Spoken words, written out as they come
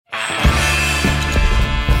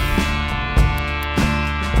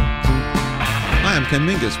Ken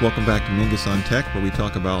Mingus. Welcome back to Mingus on Tech, where we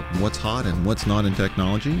talk about what's hot and what's not in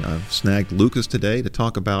technology. I've snagged Lucas today to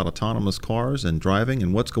talk about autonomous cars and driving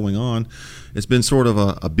and what's going on. It's been sort of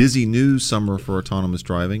a busy news summer for autonomous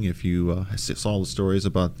driving. If you saw the stories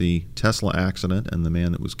about the Tesla accident and the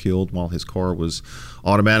man that was killed while his car was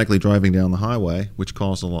automatically driving down the highway, which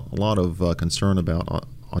caused a lot of concern about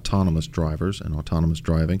autonomous drivers and autonomous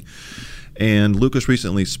driving. And Lucas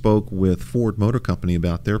recently spoke with Ford Motor Company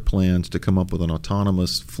about their plans to come up with an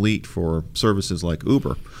autonomous fleet for services like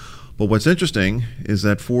Uber. But what's interesting is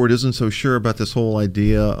that Ford isn't so sure about this whole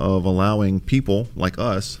idea of allowing people like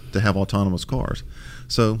us to have autonomous cars.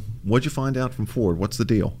 So what'd you find out from Ford? What's the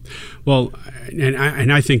deal? Well,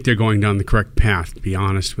 and I think they're going down the correct path, to be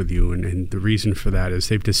honest with you. And the reason for that is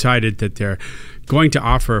they've decided that they're going to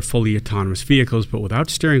offer fully autonomous vehicles, but without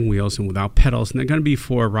steering wheels and without pedals. And they're going to be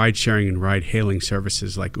for ride-sharing and ride-hailing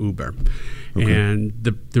services like Uber. Okay. And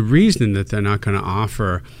the reason that they're not going to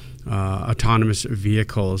offer autonomous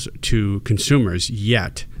vehicles to consumers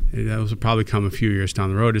yet, those will probably come a few years down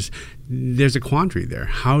the road, is there's a quandary there.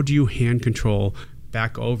 How do you hand control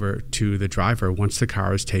back over to the driver once the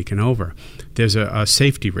car is taken over? There's a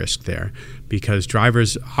safety risk there because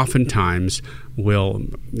drivers oftentimes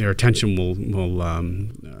their attention will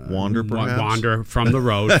wander from the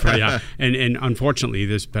road. And unfortunately,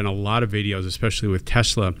 there's been a lot of videos, especially with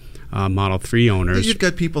Tesla Model 3 owners. You've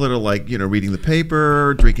got people that are like, reading the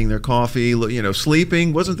paper, drinking their coffee,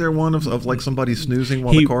 sleeping. Wasn't there one of like somebody snoozing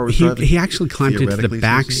while the car was driving? He actually climbed into the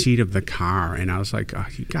back seat of the car, and I was like, oh,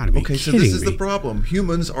 you got to be kidding me. Okay, so this is the problem.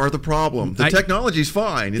 Humans are the problem. The technology's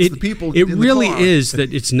fine. It's the people It in really the car. is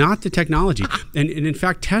that it's not the technology. And in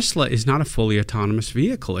fact, Tesla is not a fully autonomous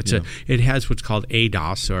vehicle. It has what's called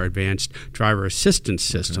ADAS, or Advanced Driver Assistance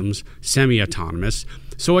Systems, semi-autonomous.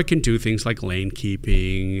 So it can do things like lane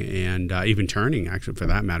keeping and even turning, actually, for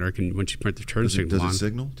that matter. It can, once you print the turn signal on. Does it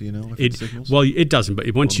signal? Do you know if it signals? Well, it doesn't,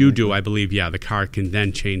 but once you do, I believe, the car can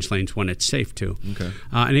then change lanes when it's safe to. Okay.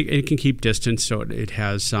 And it can keep distance, so it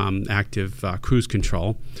has active cruise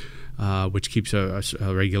control, which keeps a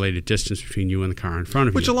regulated distance between you and the car in front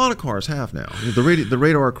of you. Which a lot of cars have now. The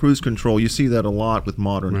radar cruise control, you see that a lot with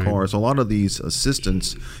modern cars. A lot of these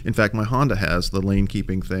assistants, in fact, my Honda has the lane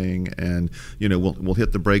keeping thing, and we'll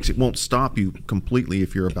hit the brakes. It won't stop you completely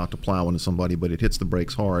if you're about to plow into somebody, but it hits the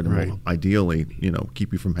brakes hard and will ideally,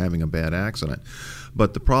 keep you from having a bad accident.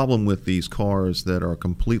 But the problem with these cars that are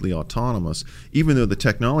completely autonomous, even though the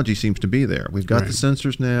technology seems to be there, we've got the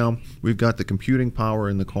sensors now, we've got the computing power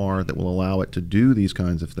in the car that will allow it to do these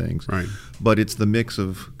kinds of things. Right. But it's the mix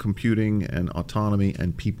of computing and autonomy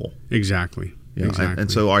and people. Exactly. Yeah, exactly. And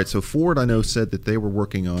so, all right. So Ford, I know, said that they were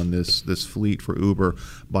working on this fleet for Uber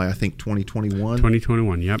by, I think, 2021.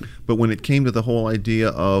 2021. Yep. But when it came to the whole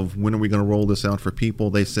idea of when are we going to roll this out for people,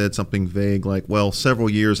 they said something vague like, well, several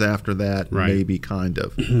years after that, maybe, kind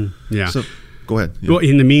of. Yeah. So go ahead. Well,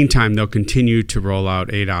 in the meantime, they'll continue to roll out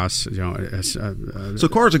ADAS. So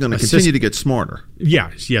cars are going to continue to get smarter.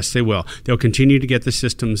 Yes, they will. They'll continue to get the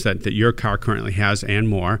systems that your car currently has and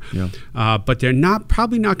more. Yeah. But they're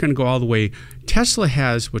probably not going to go all the way. Tesla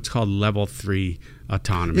has what's called level 3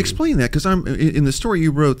 autonomy. Explain that, because I'm in the story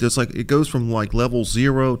you wrote. There's it goes from level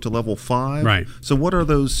 0 to level 5. Right. So what are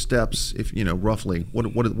those steps? If roughly,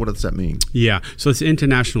 what does that mean? Yeah. So this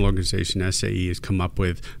international organization SAE has come up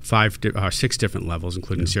with 6 different levels,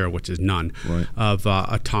 including 0, which is none, of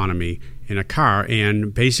autonomy in a car.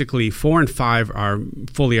 And basically 4 and 5 are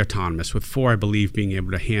fully autonomous, with 4, I believe, being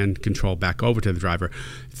able to hand control back over to the driver.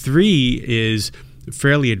 3 is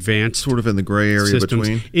fairly advanced, sort of in the gray area systems.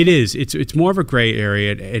 Between. It is. It's more of a gray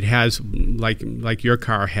area. It has like your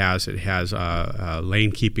car has. It has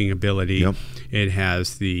lane keeping ability. Yep. It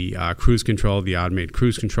has the cruise control, the automated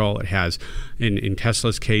cruise control. It has, in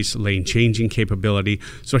Tesla's case, lane changing capability.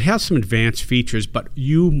 So it has some advanced features, but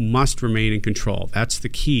you must remain in control. That's the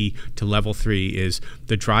key to level 3. Is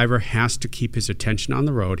the driver has to keep his attention on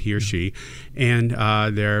the road, he or she, and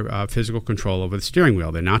their physical control over the steering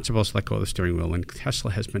wheel. They're not supposed to let go of the steering wheel, and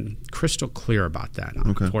Tesla has been crystal clear about that.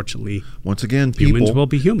 Okay. Unfortunately, once again, humans will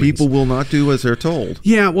be humans. People will not do as they're told.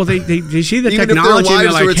 Yeah, well, they see the Even technology if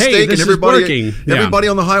and they're like, hey, this is working. Everybody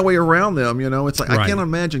on the highway around them, it's like, I can't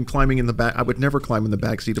imagine climbing in the back. I would never climb in the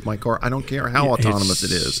back seat of my car. I don't care how autonomous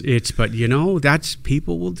it is. But that's,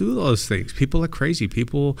 people will do those things. People are crazy.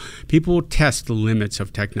 People will test the limits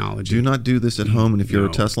of technology. Do not do this at home, and if you're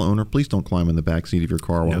a Tesla owner, please don't climb in the back seat of your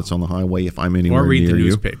car while it's on the highway if I'm anywhere near you. Or read the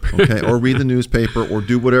newspaper. Okay, or read the newspaper. paper or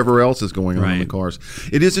do whatever else is going on in the Right. cars.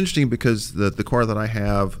 It is interesting because the car that I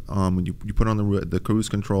have, when you put on the cruise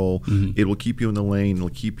control, it will keep you in the lane. It'll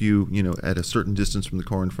keep you, at a certain distance from the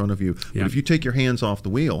car in front of you. Yeah. But if you take your hands off the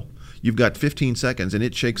wheel, you've got 15 seconds, and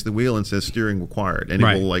it shakes the wheel and says steering required, and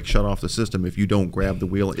Right. it will shut off the system if you don't grab the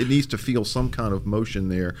wheel. It needs to feel some kind of motion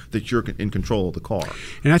there that you're in control of the car.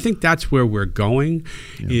 And I think that's where we're going.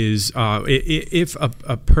 Is if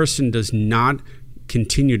a person does not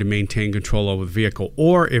continue to maintain control over the vehicle,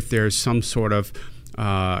 or if there's some sort of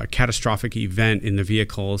catastrophic event in the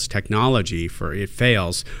vehicle's technology for it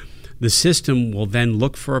fails, the system will then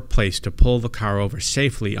look for a place to pull the car over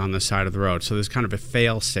safely on the side of the road. So there's kind of a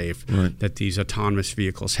fail-safe Right. that these autonomous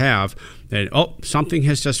vehicles have. That, something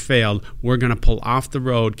has just failed. We're going to pull off the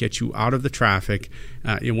road, get you out of the traffic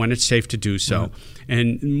when it's safe to do so. Right.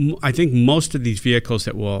 And I think most of these vehicles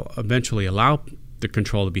that will eventually allow the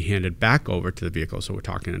control to be handed back over to the vehicle, so we're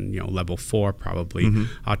talking level 4 probably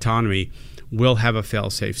autonomy, will have a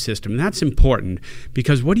fail-safe system. And that's important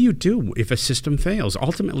because what do you do if a system fails?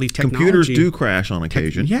 Ultimately, technology... Computers do crash on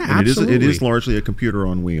occasion. Yeah, and absolutely. It is largely a computer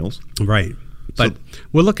on wheels. Right. But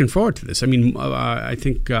we're looking forward to this. I mean, I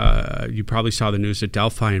think you probably saw the news that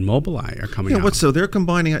Delphi and Mobileye are coming out. So they're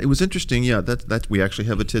combining. It was interesting. Yeah, that's we actually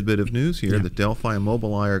have a tidbit of news here that Delphi and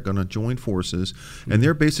Mobileye are going to join forces, and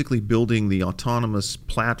they're basically building the autonomous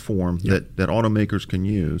platform that automakers can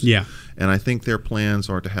use. Yeah. And I think their plans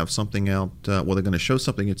are to have something out. They're going to show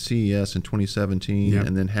something at CES in 2017,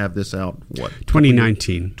 and then have this out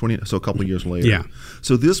 2019. So a couple of years later. Yeah.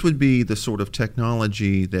 So this would be the sort of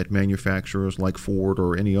technology that manufacturers like Ford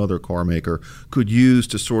or any other car maker could use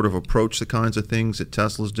to sort of approach the kinds of things that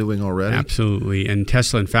Tesla's doing already. Absolutely. And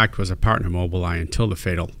Tesla, in fact, was a partner of Mobileye until the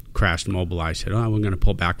fatal crash. Mobileye said, we're going to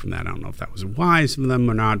pull back from that. I don't know if that was wise of them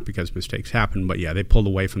or not because mistakes happen. But yeah, they pulled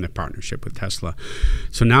away from their partnership with Tesla.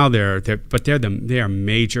 So now they are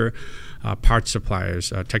major parts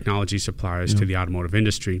suppliers, technology suppliers to the automotive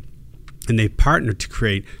industry. And they partnered to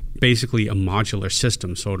create basically a modular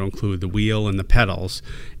system. So it'll include the wheel and the pedals,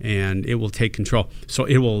 and it will take control. So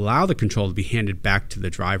it will allow the control to be handed back to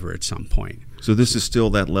the driver at some point. So this is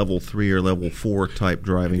still that level 3 or level 4 type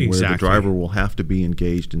driving where the driver will have to be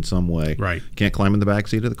engaged in some way. Right. Can't climb in the back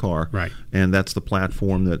seat of the car. Right. And that's the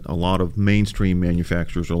platform that a lot of mainstream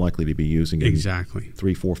manufacturers are likely to be using in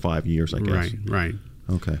 3, 4, 5 years, I guess. Right.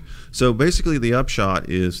 Okay. So basically the upshot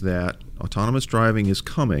is that autonomous driving is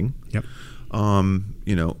coming. Yep.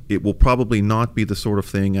 It will probably not be the sort of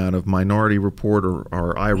thing out of Minority Report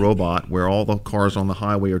or iRobot where all the cars on the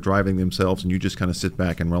highway are driving themselves and you just kind of sit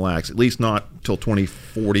back and relax, at least not till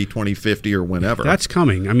 2040, 2050 or whenever. That's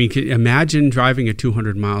coming. I mean, imagine driving at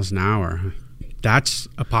 200 miles an hour. That's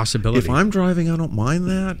a possibility. If I'm driving, I don't mind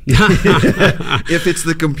that. If it's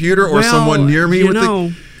the computer or someone near me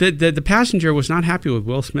the passenger was not happy with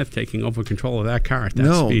Will Smith taking over control of that car at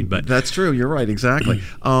that speed. But that's true. You're right. Exactly.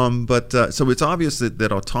 So it's obvious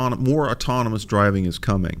that more autonomous driving is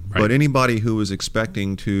coming. Right. But anybody who is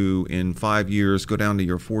expecting to, in 5 years, go down to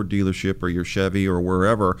your Ford dealership or your Chevy or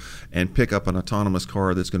wherever and pick up an autonomous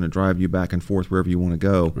car that's going to drive you back and forth wherever you want to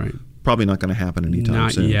go, right. Probably not going to happen anytime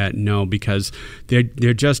soon. Not yet, no, because they're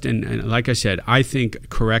just, and like I said, I think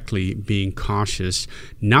correctly being cautious,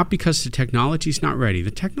 not because the technology's not ready. The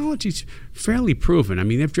technology's fairly proven. I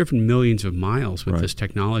mean, they've driven millions of miles with this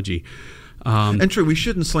technology. And true, we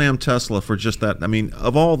shouldn't slam Tesla for just that. I mean,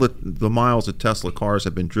 of all the miles that Tesla cars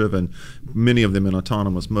have been driven, many of them in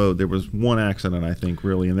autonomous mode, there was one accident, I think,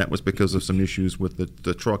 really, and that was because of some issues with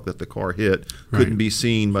the truck that the car hit. Couldn't be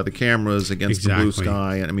seen by the cameras against the blue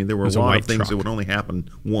sky. And I mean, there were a lot of things that would only happen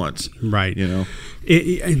once. Right. There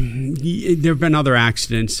have been other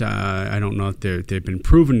accidents. I don't know if they've been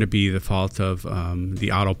proven to be the fault of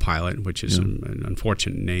the autopilot, which is an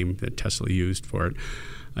unfortunate name that Tesla used for it.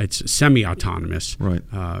 It's semi-autonomous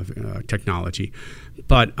technology.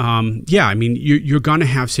 But, I mean, you're going to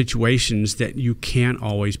have situations that you can't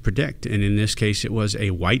always predict. And in this case, it was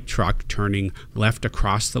a white truck turning left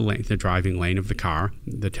across the driving lane of the car,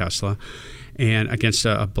 the Tesla, and against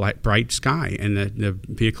a bright sky. And the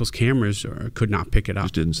vehicle's cameras could not pick it up.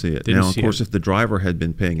 Just didn't see it. Now, of course, if the driver had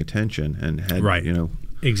been paying attention and had,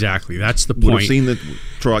 Exactly. That's the point. Would have seen the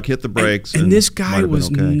truck hit the brakes. And this guy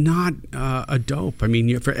was not a dope. I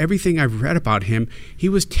mean, for everything I've read about him, he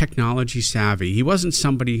was technology savvy. He wasn't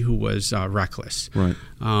somebody who was reckless. Right.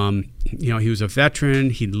 He was a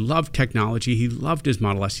veteran. He loved technology. He loved his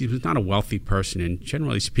Model S. He was not a wealthy person. And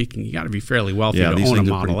generally speaking, you got to be fairly wealthy to own a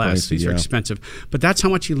Model S. These are expensive. But that's how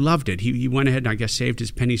much he loved it. He went ahead and I guess saved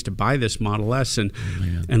his pennies to buy this Model S and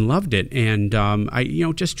loved it. And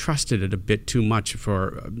I just trusted it a bit too much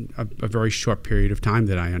for a very short period of time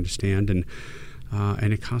that I understand. And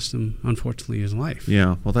and it cost him, unfortunately, his life.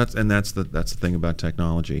 Yeah, well, that's the thing about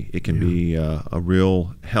technology. It can be a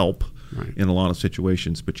real help in a lot of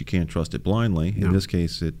situations, but you can't trust it blindly. In this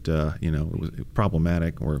case, it was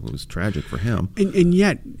problematic, or it was tragic for him. And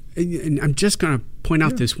yet, and I'm just going to point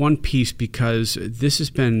out this one piece, because this has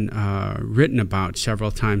been written about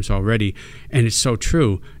several times already, and it's so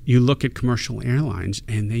true. You look at commercial airlines,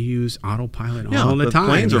 and they use autopilot all the time.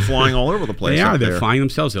 Planes are flying all over the place. They are. They're flying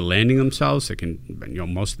themselves. They're landing themselves. They can,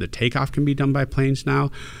 most of the takeoff can be done by planes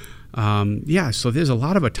now. So there's a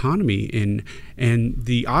lot of autonomy and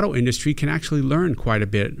the auto industry can actually learn quite a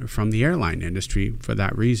bit from the airline industry for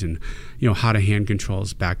that reason. How to hand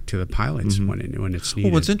controls back to the pilots when it's needed.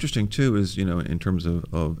 Well, what's interesting too is, in terms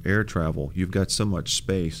of air travel, you've got so much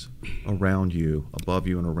space around you, above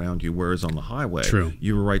you and around you, whereas on the highway,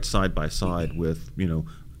 you were right side by side with,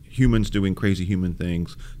 humans doing crazy human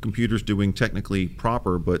things, computers doing technically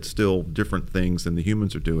proper but still different things than the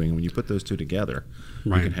humans are doing. And when you put those two together,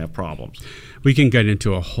 you can have problems. We can get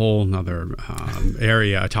into a whole nother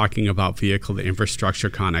area talking about vehicle to infrastructure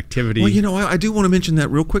connectivity. Well, I do want to mention that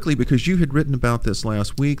real quickly, because you had written about this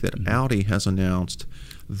last week, that Audi has announced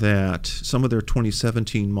that some of their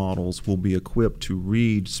 2017 models will be equipped to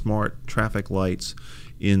read smart traffic lights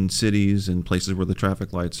in cities and places where the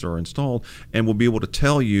traffic lights are installed, and will be able to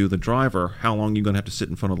tell you, the driver, how long you're going to have to sit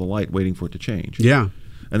in front of the light waiting for it to change. Yeah.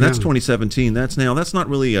 And that's 2017. That's not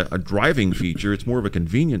really a driving feature. It's more of a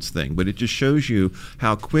convenience thing. But it just shows you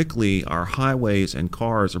how quickly our highways and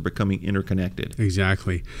cars are becoming interconnected.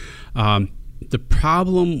 Exactly. The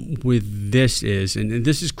problem with this is, and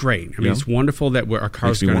this is great. I mean, it's wonderful that our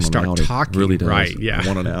cars are going to start talking. Really does. Right? Yeah. I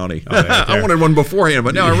want an Audi. I wanted one beforehand,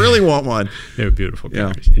 but now I really want one. They're beautiful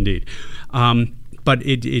cars, indeed. But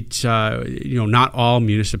it's not all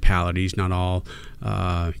municipalities, not all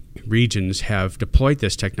regions have deployed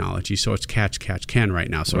this technology, so it's catch can right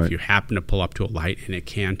now. So if you happen to pull up to a light and it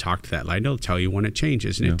can talk to that light, it'll tell you when it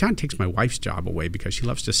changes. And it kind of takes my wife's job away, because she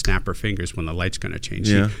loves to snap her fingers when the light's going to change.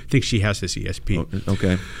 She thinks she has this ESP.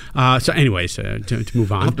 Okay. So anyways, to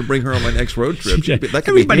move on. I'll have to bring her on my next road trip.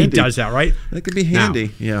 Everybody does that, right? That could be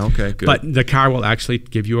handy. Now, okay, good. But the car will actually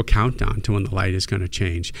give you a countdown to when the light is going to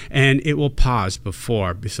change. And it will pause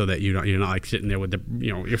before, so that you're not like sitting there with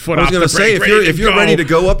your foot off the brake. I was going to say, if you're ready to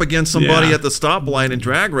go up against somebody at the stoplight and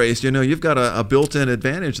drag race, you've got a built-in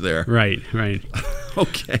advantage there. Right.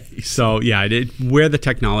 Okay. So where the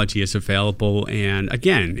technology is available, and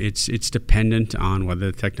again, it's dependent on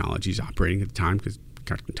whether the technology is operating at the time, because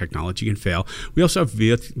technology can fail. We also have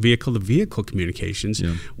vehicle-to-vehicle communications,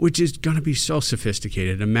 which is going to be so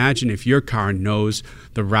sophisticated. Imagine if your car knows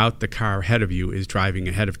the route the car ahead of you is driving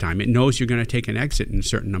ahead of time. It knows you're going to take an exit in a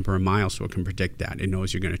certain number of miles, so it can predict that. It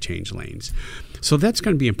knows you're going to change lanes. So that's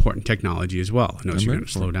going to be important technology as well. It knows you're going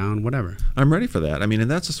to slow down, whatever. I'm ready for that. I mean, and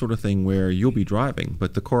that's the sort of thing where you'll be driving,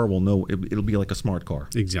 but the car will know. It'll be like a smart car.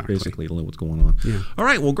 Exactly. Basically, it'll know what's going on. Yeah. All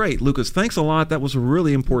right. Well, great, Lucas. Thanks a lot. That was a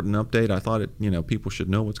really important update. I thought people should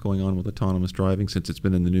know what's going on with autonomous driving, since it's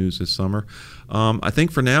been in the news this summer. I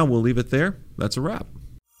think for now we'll leave it there. That's a wrap.